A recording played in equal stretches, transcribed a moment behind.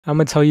I'm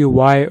gonna tell you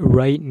why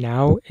right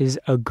now is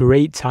a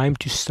great time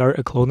to start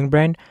a clothing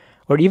brand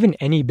or even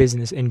any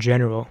business in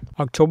general.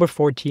 October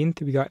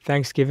 14th, we got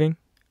Thanksgiving.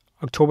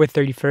 October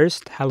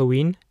 31st,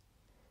 Halloween.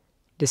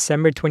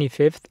 December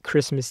 25th,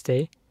 Christmas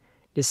Day.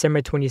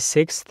 December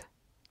 26th,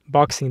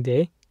 Boxing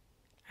Day.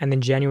 And then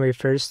January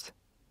 1st,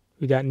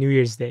 we got New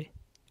Year's Day.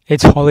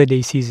 It's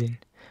holiday season.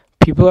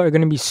 People are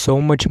going to be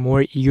so much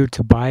more eager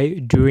to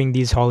buy during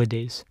these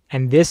holidays.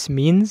 And this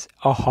means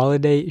a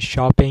holiday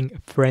shopping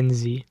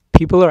frenzy.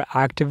 People are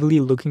actively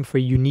looking for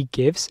unique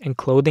gifts, and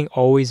clothing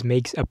always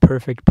makes a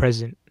perfect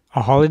present.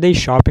 A holiday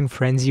shopping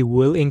frenzy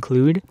will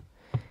include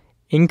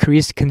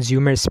increased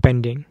consumer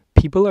spending.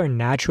 People are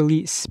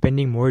naturally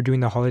spending more during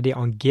the holiday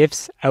on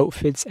gifts,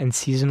 outfits, and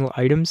seasonal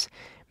items,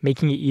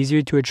 making it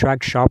easier to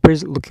attract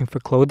shoppers looking for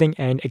clothing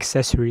and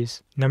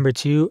accessories. Number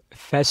 2,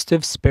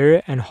 festive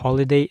spirit and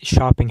holiday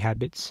shopping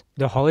habits.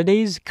 The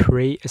holidays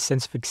create a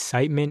sense of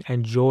excitement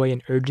and joy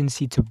and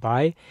urgency to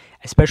buy,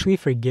 especially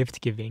for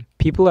gift giving.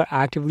 People are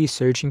actively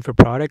searching for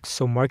products,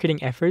 so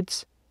marketing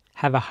efforts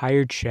have a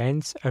higher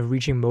chance of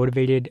reaching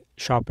motivated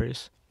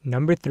shoppers.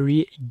 Number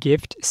 3,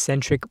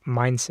 gift-centric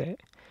mindset.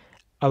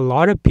 A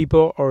lot of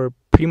people, or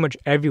pretty much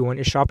everyone,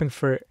 is shopping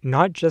for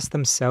not just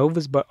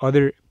themselves but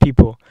other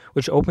people,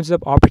 which opens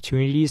up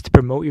opportunities to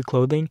promote your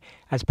clothing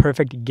as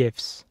perfect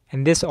gifts.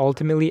 And this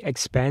ultimately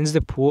expands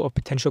the pool of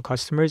potential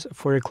customers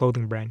for your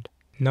clothing brand.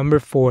 Number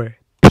 4,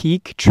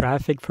 peak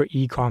traffic for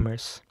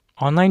e-commerce.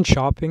 Online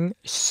shopping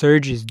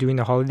surges during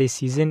the holiday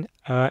season,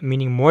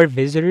 meaning more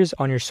visitors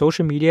on your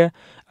social media,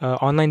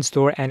 online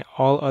store, and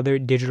all other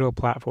digital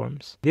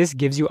platforms. This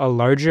gives you a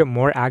larger,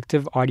 more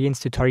active audience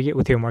to target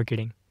with your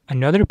marketing.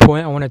 Another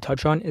point I want to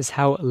touch on is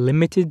how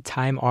limited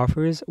time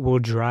offers will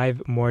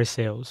drive more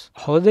sales.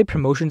 Holiday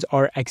promotions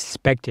are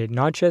expected,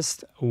 not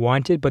just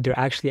wanted, but they're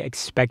actually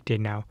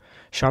expected now.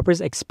 Shoppers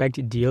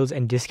expect deals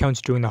and discounts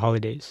during the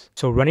holidays.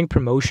 So running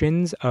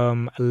promotions,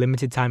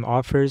 limited time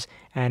offers,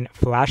 and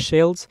flash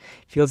sales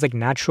feels like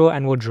natural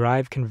and will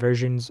drive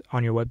conversions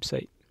on your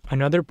website.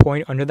 Another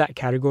point under that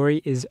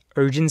category is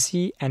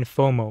urgency and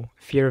FOMO,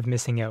 fear of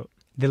missing out.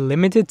 The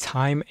limited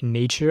time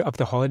nature of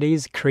the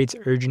holidays creates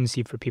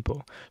urgency for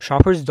people.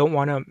 Shoppers don't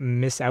want to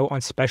miss out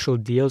on special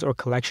deals or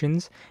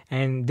collections,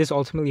 and this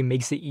ultimately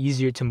makes it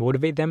easier to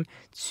motivate them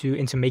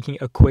into making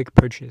a quick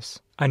purchase.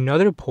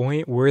 Another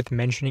point worth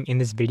mentioning in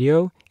this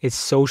video is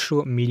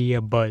social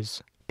media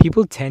buzz.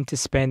 People tend to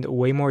spend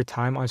way more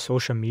time on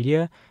social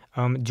media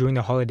during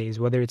the holidays,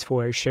 whether it's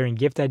for sharing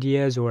gift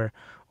ideas or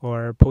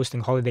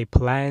posting holiday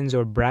plans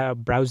or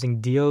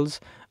browsing deals.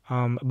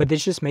 But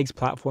this just makes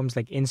platforms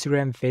like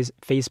Instagram,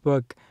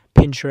 Facebook,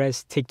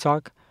 Pinterest,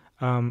 TikTok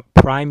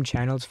prime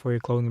channels for your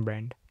clothing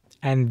brand.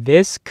 And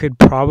this could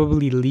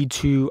probably lead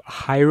to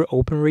higher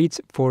open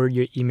rates for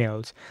your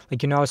emails.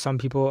 Like, how some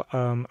people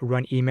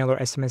run email or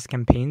SMS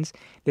campaigns.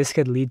 This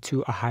could lead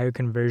to a higher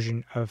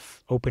conversion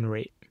of open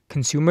rate.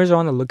 Consumers are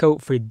on the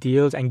lookout for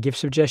deals and gift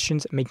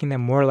suggestions, making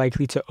them more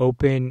likely to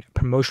open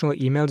promotional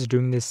emails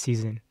during this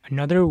season.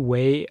 Another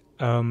way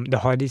the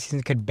holiday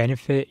season could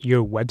benefit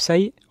your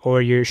website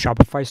or your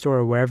Shopify store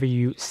or wherever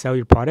you sell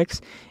your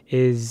products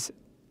is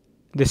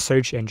the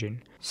search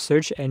engine.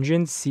 Search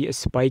engines see a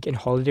spike in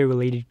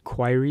holiday-related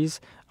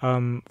queries.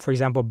 For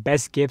example,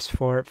 best gifts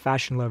for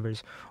fashion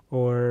lovers,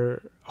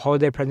 or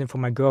holiday present for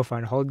my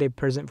girlfriend, holiday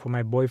present for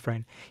my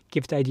boyfriend,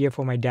 gift idea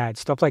for my dad,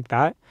 stuff like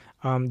that.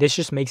 This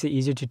just makes it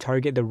easier to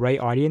target the right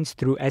audience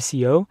through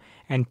SEO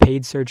and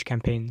paid search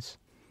campaigns.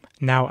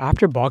 Now,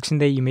 after Boxing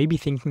Day, you may be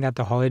thinking that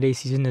the holiday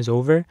season is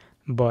over,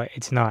 but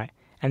it's not.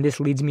 And this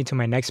leads me to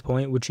my next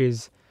point, which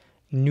is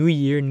New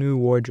Year, New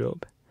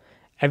Wardrobe.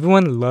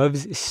 Everyone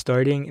loves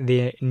starting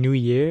the new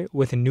year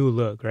with a new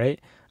look, right?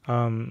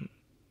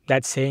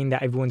 That saying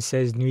that everyone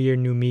says, New Year,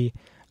 New Me.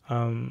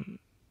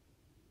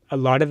 A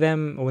lot of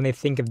them, when they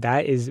think of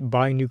that, is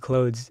buying new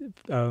clothes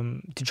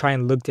to try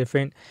and look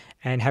different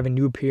and have a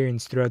new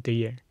appearance throughout the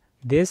year.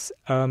 This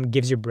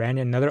gives your brand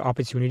another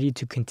opportunity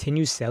to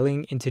continue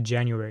selling into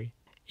January.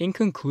 In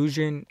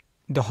conclusion,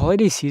 the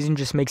holiday season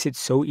just makes it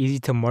so easy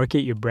to market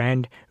your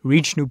brand,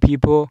 reach new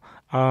people,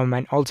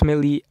 and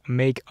ultimately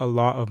make a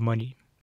lot of money.